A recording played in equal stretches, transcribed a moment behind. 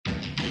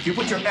If you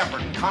put your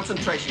effort and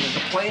concentration into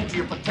playing to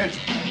your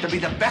potential, to be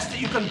the best that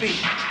you can be,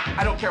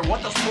 I don't care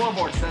what the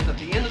scoreboard says at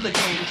the end of the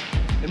game,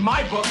 in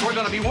my book, we're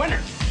going to be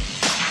winners.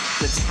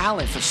 The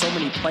talent for so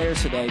many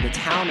players today, the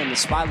talent in the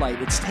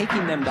spotlight, it's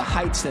taking them to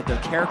heights that their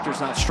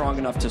character's not strong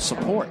enough to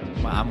support.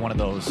 I'm one of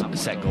those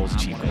set goals,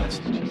 achieve goals.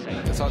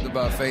 I talked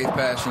about faith,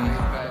 passion,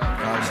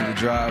 obviously the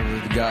drive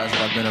with the guys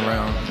that I've been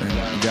around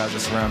and the guys that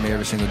surround me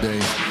every single day.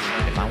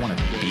 If I want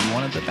to be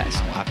one of the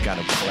best, I've got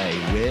to play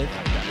with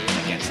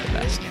and against the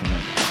best.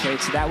 Okay,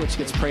 so that which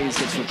gets praised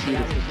gets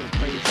repeated.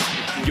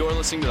 You're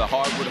listening to The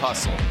Hardwood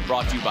Hustle,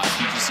 brought to you by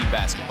PGC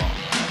Basketball.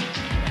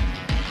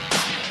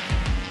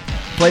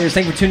 Players,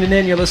 thank you for tuning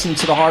in. You're listening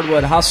to the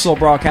Hardwood Hustle,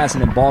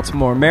 broadcasting in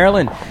Baltimore,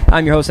 Maryland.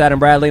 I'm your host, Adam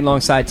Bradley,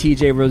 alongside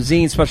TJ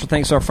Rosine. Special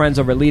thanks to our friends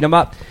over at Lead 'em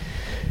Up,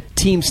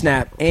 Team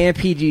Snap, and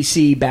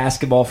PGC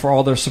Basketball for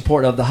all their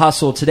support of the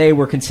Hustle. Today,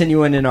 we're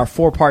continuing in our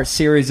 4-part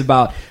series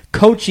about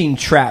coaching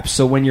traps.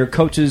 So when your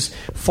coaches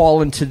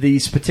fall into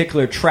these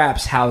particular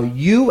traps, how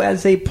you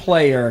as a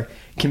player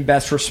can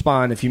best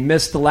respond. If you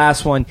missed the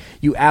last one,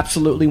 you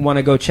absolutely want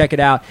to go check it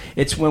out.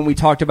 It's when we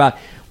talked about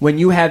when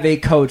you have a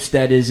coach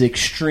that is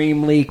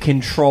extremely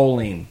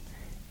controlling,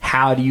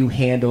 how do you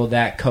handle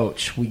that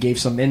coach? We gave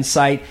some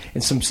insight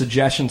and some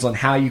suggestions on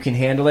how you can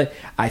handle it.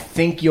 I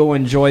think you'll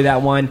enjoy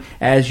that one,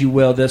 as you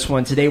will this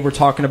one. Today we're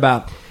talking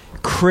about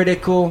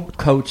critical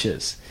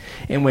coaches.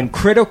 And when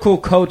critical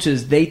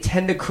coaches, they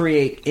tend to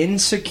create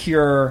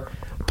insecure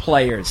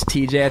players.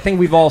 TJ, I think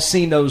we've all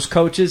seen those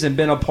coaches and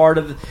been a part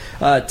of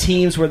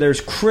teams where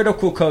there's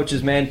critical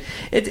coaches, man.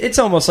 It's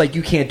almost like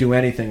you can't do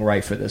anything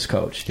right for this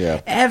coach.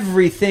 Yeah.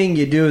 Everything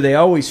you do, they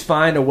always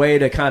find a way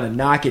to kind of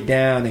knock it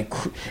down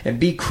and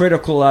be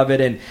critical of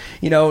it. And,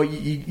 you know,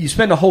 you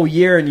spend a whole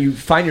year and you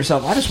find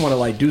yourself, I just want to,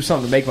 like, do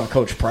something to make my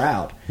coach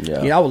proud.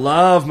 Yeah. You know, I would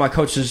love my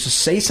coach to just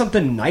say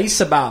something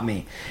nice about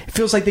me. It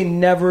feels like they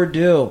never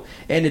do.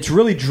 And it's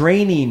really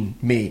draining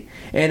me.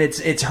 And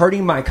it's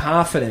hurting my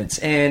confidence.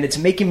 And it's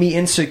making me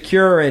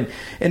insecure. And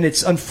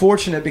it's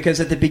unfortunate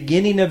because at the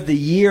beginning of the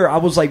year, I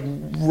was like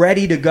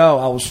ready to go.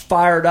 I was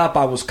fired up.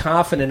 I was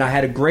confident. I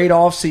had a great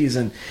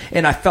offseason.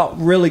 And I felt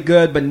really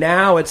good. But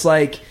now it's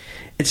like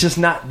it's just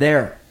not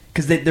there.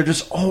 Because they're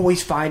just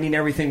always finding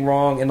everything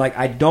wrong. And like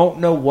I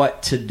don't know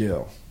what to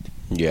do.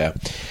 Yeah.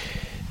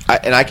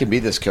 I can be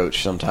this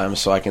coach sometimes,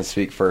 so I can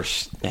speak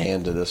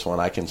firsthand to this one.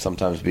 I can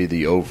sometimes be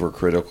the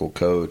overcritical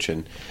coach,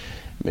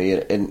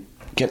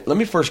 let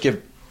me first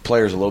give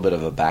players a little bit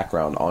of a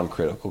background on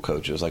critical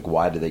coaches. Like,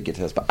 why do they get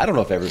to this? But I don't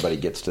know if everybody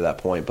gets to that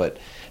point, but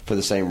for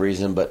the same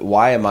reason. But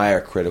why am I a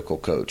critical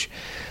coach?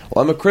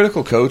 Well, I'm a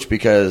critical coach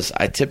because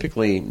I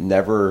typically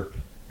never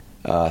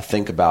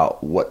think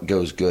about what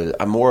goes good.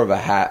 I'm more of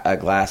a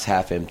glass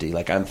half empty.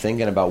 Like, I'm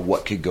thinking about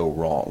what could go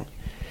wrong.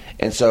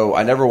 And so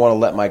I never want to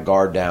let my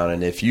guard down.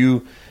 And if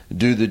you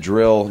do the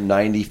drill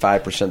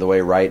 95% of the way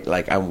right,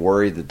 like I'm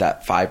worried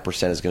that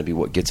 5% is going to be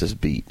what gets us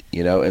beat,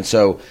 you know? And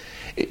so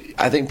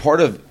I think part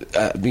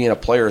of being a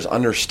player is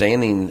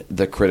understanding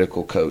the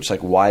critical coach. Like,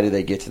 why do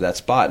they get to that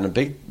spot? And a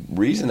big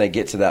reason they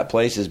get to that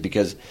place is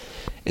because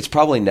it's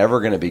probably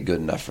never going to be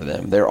good enough for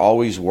them. They're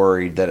always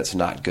worried that it's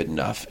not good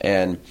enough.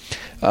 And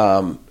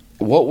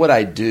what would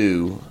I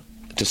do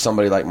to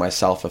somebody like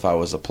myself if I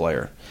was a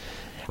player?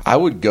 I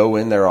would go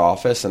in their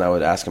office and I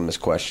would ask them this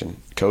question: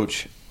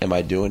 Coach, am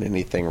I doing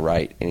anything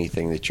right?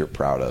 Anything that you're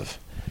proud of?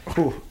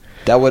 Ooh.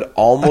 That would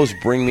almost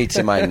bring me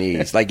to my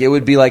knees. Like, it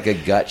would be like a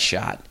gut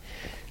shot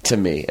to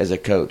me as a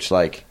coach.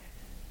 Like,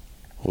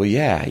 well,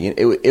 yeah,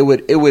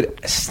 it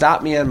would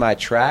stop me in my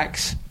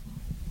tracks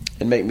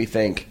and make me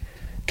think,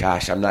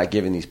 gosh, I'm not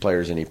giving these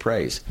players any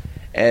praise,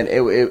 and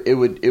it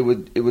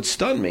would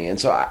stun me. And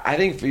so I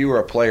think if you were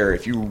a player,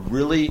 if you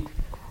really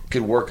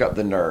could work up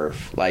the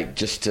nerve, like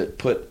just to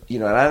put,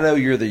 and I know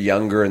you're the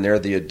younger and they're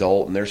the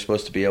adult and they're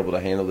supposed to be able to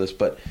handle this,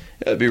 but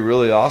it'd be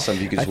really awesome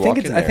if you could just walk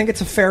in there. I think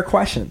it's a fair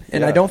question,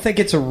 and I don't think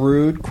it's a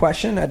rude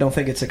question. I don't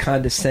think it's a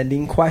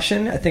condescending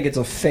question. I think it's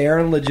a fair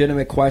and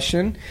legitimate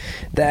question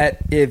that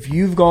if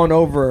you've gone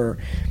over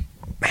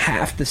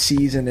half the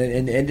season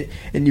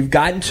and you've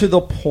gotten to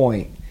the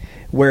point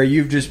where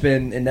you've just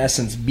been, in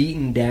essence,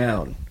 beaten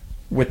down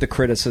with the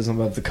criticism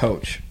of the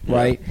coach,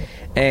 right?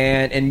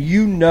 And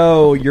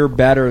you're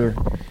better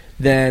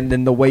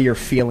than the way you're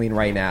feeling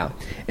right now.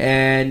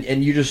 And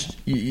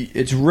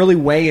it's really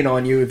weighing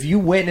on you. If you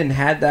went and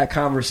had that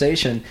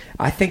conversation,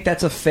 I think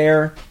that's a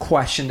fair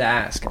question to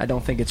ask. I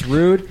don't think it's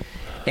rude.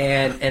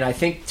 And I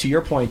think, to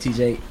your point,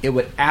 TJ, it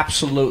would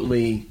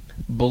absolutely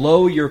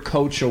blow your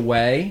coach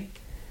away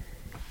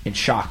and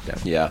shock them.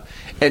 Yeah.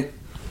 And,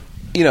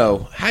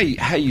 how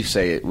you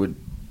say it would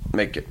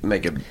make it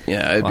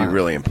it'd be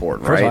really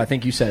important, First right? of all, I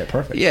think you said it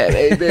perfect. Yeah,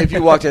 if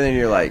you walked in and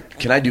you're like,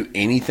 can I do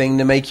anything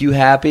to make you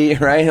happy,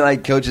 right?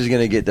 Like, coach is going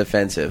to get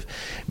defensive.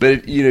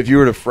 But, if you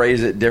were to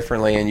phrase it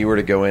differently and you were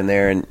to go in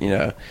there and,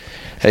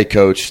 hey,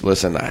 coach,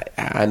 listen,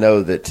 I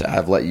know that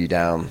I've let you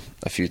down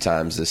a few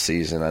times this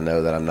season. I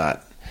know that I'm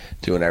not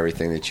doing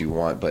everything that you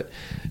want, but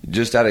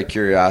just out of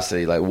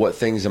curiosity, like what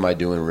things am I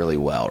doing really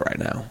well right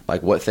now?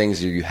 Like what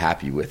things are you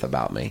happy with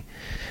about me?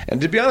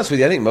 And to be honest with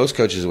you, I think most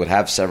coaches would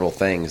have several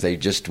things. They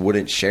just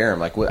wouldn't share them.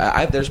 Like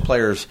there's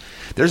players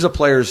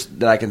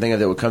that I can think of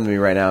that would come to me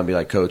right now and be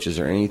like, Coach, is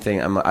there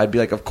anything? I'd be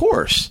like, of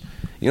course.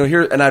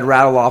 Here, and I'd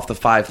rattle off the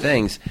 5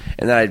 things,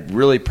 and then I'd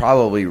really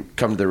probably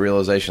come to the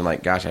realization,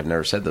 like, gosh, I've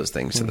never said those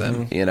things to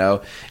them,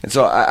 And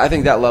so I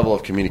think that level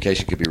of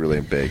communication could be really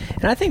big.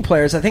 And I think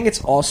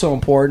it's also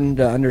important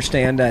to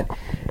understand that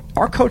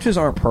our coaches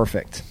aren't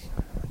perfect.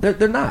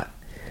 They're not.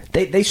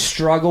 They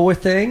struggle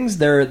with things.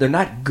 They're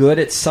not good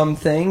at some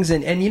things.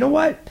 And you know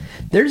what?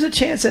 There's a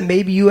chance that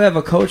maybe you have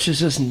a coach that's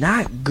just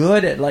not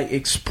good at like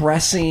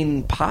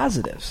expressing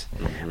positives,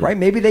 right?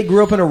 Maybe they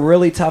grew up in a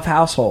really tough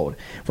household,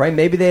 right?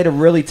 Maybe they had a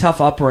really tough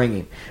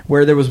upbringing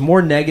where there was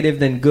more negative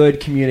than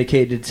good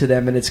communicated to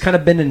them, and it's kind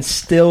of been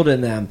instilled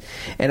in them.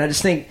 And I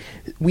just think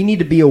we need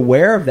to be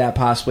aware of that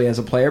possibly as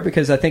a player,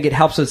 because I think it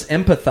helps us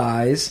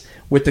empathize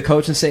with the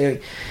coach and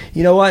say,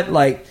 you know what,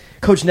 like,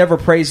 Coach never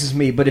praises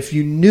me, but if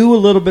you knew a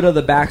little bit of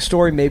the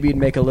backstory, maybe it'd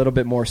make a little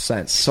bit more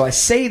sense. So I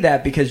say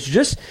that because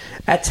just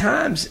at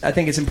times I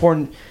think it's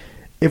important,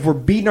 if we're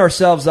beating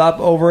ourselves up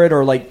over it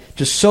or like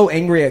just so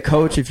angry at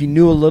Coach, if you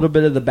knew a little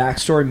bit of the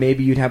backstory,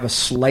 maybe you'd have a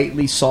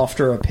slightly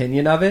softer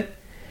opinion of it.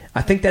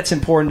 I think that's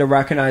important to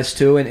recognize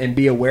too, and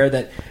be aware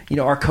that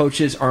our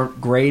coaches aren't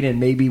great and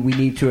maybe we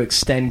need to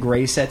extend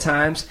grace at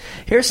times.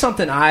 Here's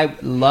something I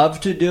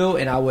love to do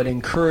and I would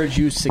encourage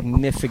you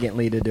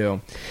significantly to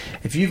do.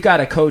 If you've got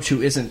a coach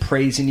who isn't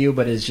praising you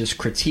but is just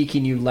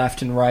critiquing you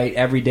left and right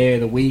every day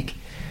of the week,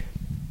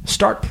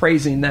 start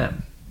praising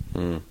them.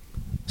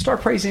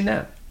 Start praising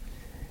them.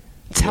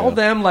 Tell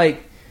them,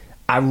 like,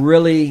 I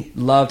really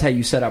loved how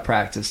you set up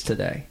practice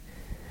today.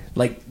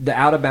 Like the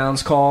out of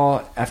bounds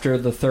call after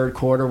the third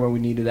quarter when we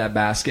needed that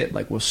basket,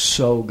 like, was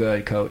so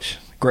good, Coach.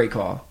 Great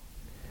call.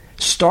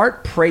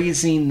 Start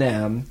praising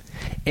them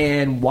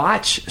and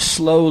watch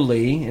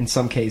slowly, in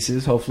some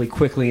cases, hopefully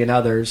quickly in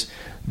others,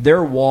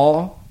 their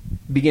wall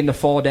begin to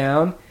fall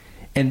down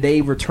and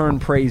they return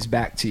praise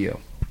back to you.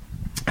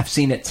 I've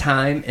seen it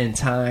time and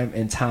time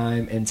and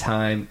time and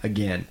time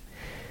again.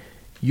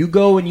 You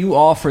go and you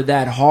offer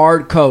that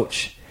hard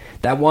coach,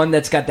 that one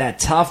that's got that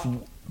tough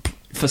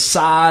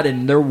facade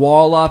and their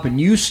wall up,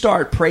 and you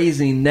start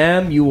praising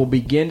them, you will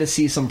begin to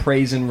see some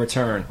praise in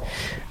return.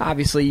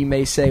 Obviously, you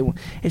may say, well,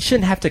 it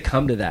shouldn't have to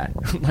come to that.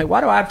 Like,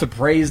 why do I have to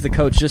praise the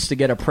coach just to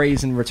get a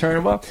praise in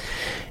return? Well,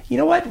 you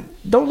know what?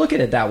 Don't look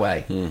at it that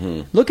way.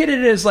 Look at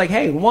it as like,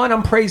 hey, one,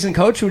 I'm praising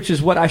Coach, which is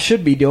what I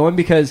should be doing,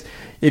 because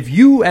if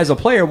you as a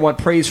player want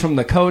praise from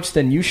the coach,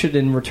 then you should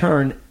in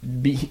return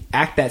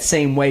act that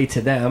same way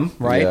to them,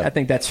 right? Yeah. I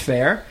think that's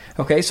fair.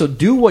 Okay, so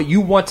do what you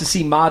want to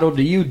see modeled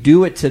to you.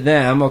 Do it to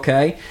them,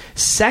 okay?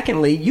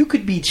 Secondly, you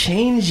could be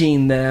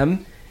changing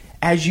them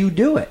as you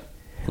do it,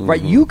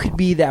 right? You could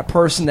be that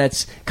person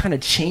that's kind of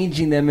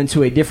changing them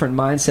into a different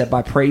mindset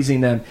by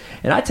praising them.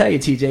 And I tell you,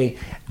 TJ,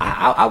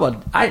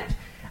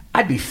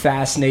 I'd be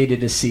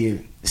fascinated to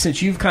see,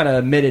 since you've kind of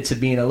admitted to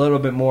being a little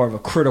bit more of a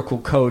critical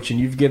coach and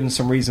you've given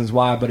some reasons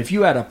why, but if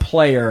you had a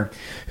player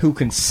who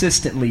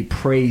consistently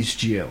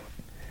praised you,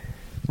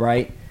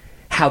 right,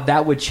 how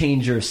that would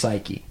change your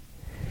psyche.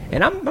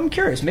 And I'm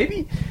curious,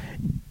 maybe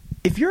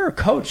if you're a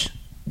coach,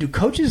 do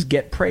coaches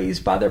get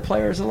praised by their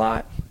players a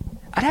lot?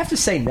 I'd have to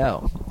say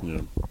no.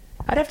 Yeah.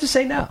 I'd have to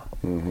say no.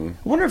 I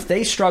wonder if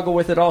they struggle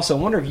with it also.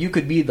 I wonder if you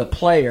could be the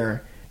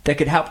player that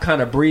could help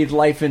kind of breathe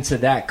life into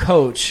that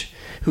coach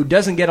who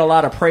doesn't get a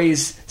lot of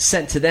praise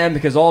sent to them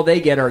because all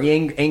they get are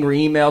angry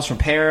emails from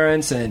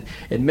parents and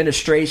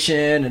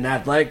administration and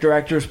athletic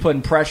directors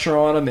putting pressure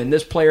on them, and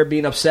this player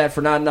being upset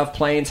for not enough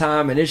playing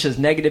time, and it's just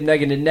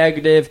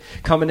negative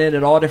coming in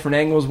at all different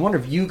angles. I wonder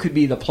if you could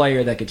be the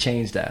player that could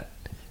change that.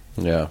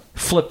 Yeah.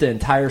 Flip the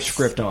entire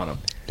script on them.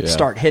 Yeah.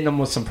 Start hitting them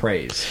with some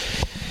praise.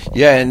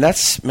 Yeah, and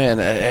that's, man,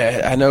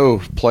 I know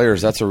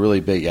players, that's a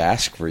really big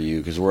ask for you,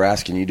 because we're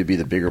asking you to be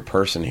the bigger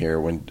person here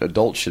when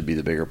adults should be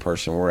the bigger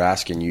person. We're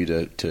asking you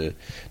to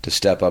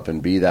step up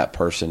and be that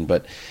person.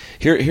 But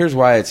here's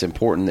why it's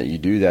important that you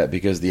do that,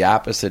 because the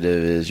opposite of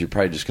it is you're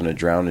probably just going to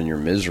drown in your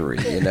misery.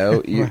 You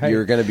know, right.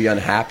 You're going to be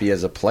unhappy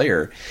as a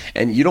player,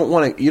 and you don't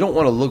want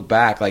to look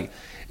back like.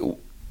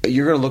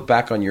 You're going to look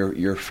back on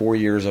your 4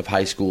 years of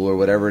high school or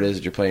whatever it is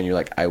that you're playing. You're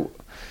like,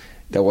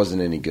 that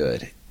wasn't any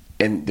good.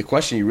 And the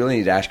question you really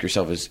need to ask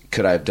yourself is,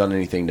 could I have done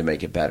anything to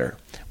make it better?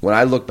 When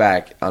I look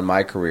back on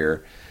my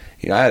career,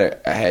 you know,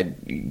 I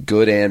had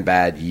good and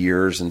bad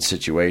years and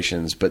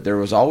situations, but there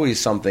was always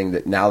something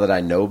that now that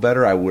I know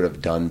better, I would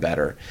have done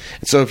better.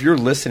 And so if you're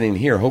listening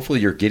here, hopefully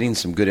you're getting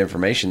some good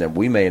information that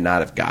we may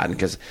not have gotten,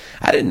 because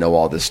I didn't know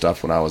all this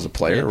stuff when I was a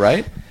player,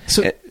 right?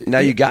 So and now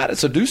you got it,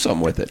 so do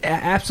something with it.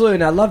 Absolutely,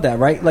 and I love that,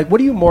 right? Like,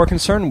 what are you more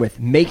concerned with,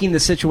 making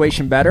the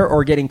situation better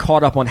or getting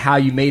caught up on how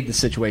you made the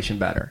situation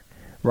better?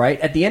 right?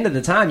 At the end of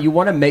the time, you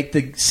want to make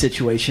the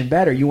situation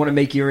better. You want to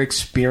make your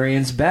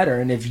experience better.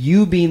 And if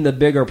you being the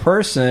bigger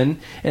person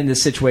in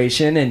this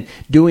situation and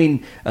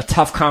doing a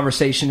tough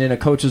conversation in a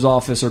coach's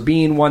office, or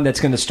being one that's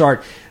going to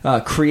start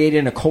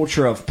creating a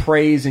culture of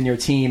praise in your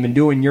team and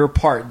doing your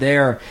part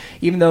there,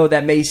 even though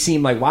that may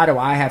seem like, why do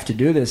I have to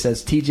do this,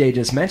 as TJ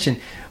just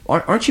mentioned,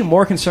 aren't you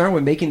more concerned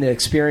with making the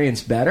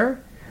experience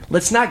better?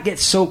 Let's not get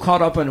so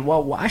caught up in,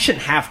 well, I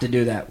shouldn't have to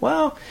do that.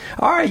 Well,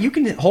 all right, you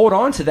can hold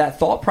on to that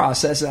thought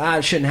process. I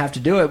shouldn't have to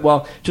do it.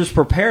 Well, just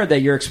prepare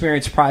that your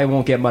experience probably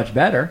won't get much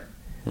better.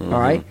 All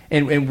right?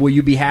 And will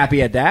you be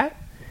happy at that?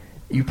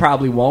 You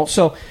probably won't.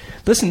 So,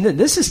 listen,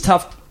 this is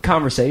tough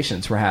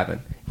conversations we're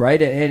having,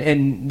 right?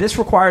 And this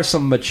requires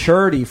some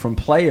maturity from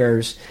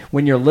players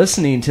when you're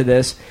listening to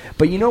this.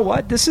 But you know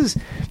what? This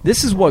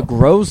is what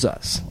grows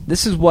us.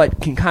 This is what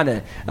can kind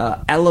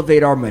of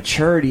elevate our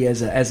maturity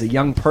as a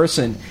young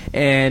person.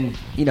 And,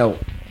 you know,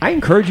 I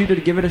encourage you to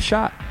give it a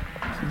shot.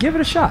 Give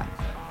it a shot.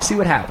 See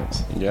what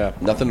happens. Yeah,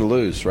 nothing to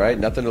lose, right?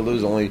 Nothing to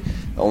lose,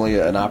 only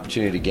an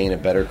opportunity to gain a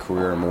better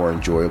career, a more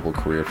enjoyable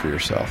career for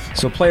yourself.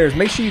 So players,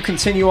 make sure you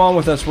continue on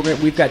with us.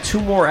 We've got 2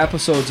 more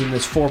episodes in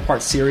this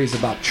 4-part series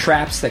about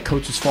traps that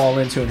coaches fall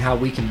into and how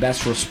we can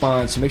best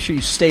respond. So make sure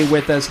you stay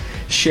with us.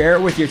 Share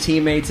it with your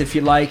teammates if you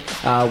like.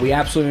 We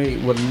absolutely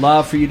would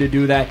love for you to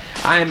do that.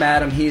 I am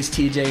Adam. He is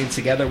TJ. And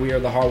together we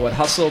are the Hardwood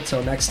Hustle.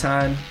 Till next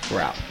time,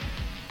 we're out.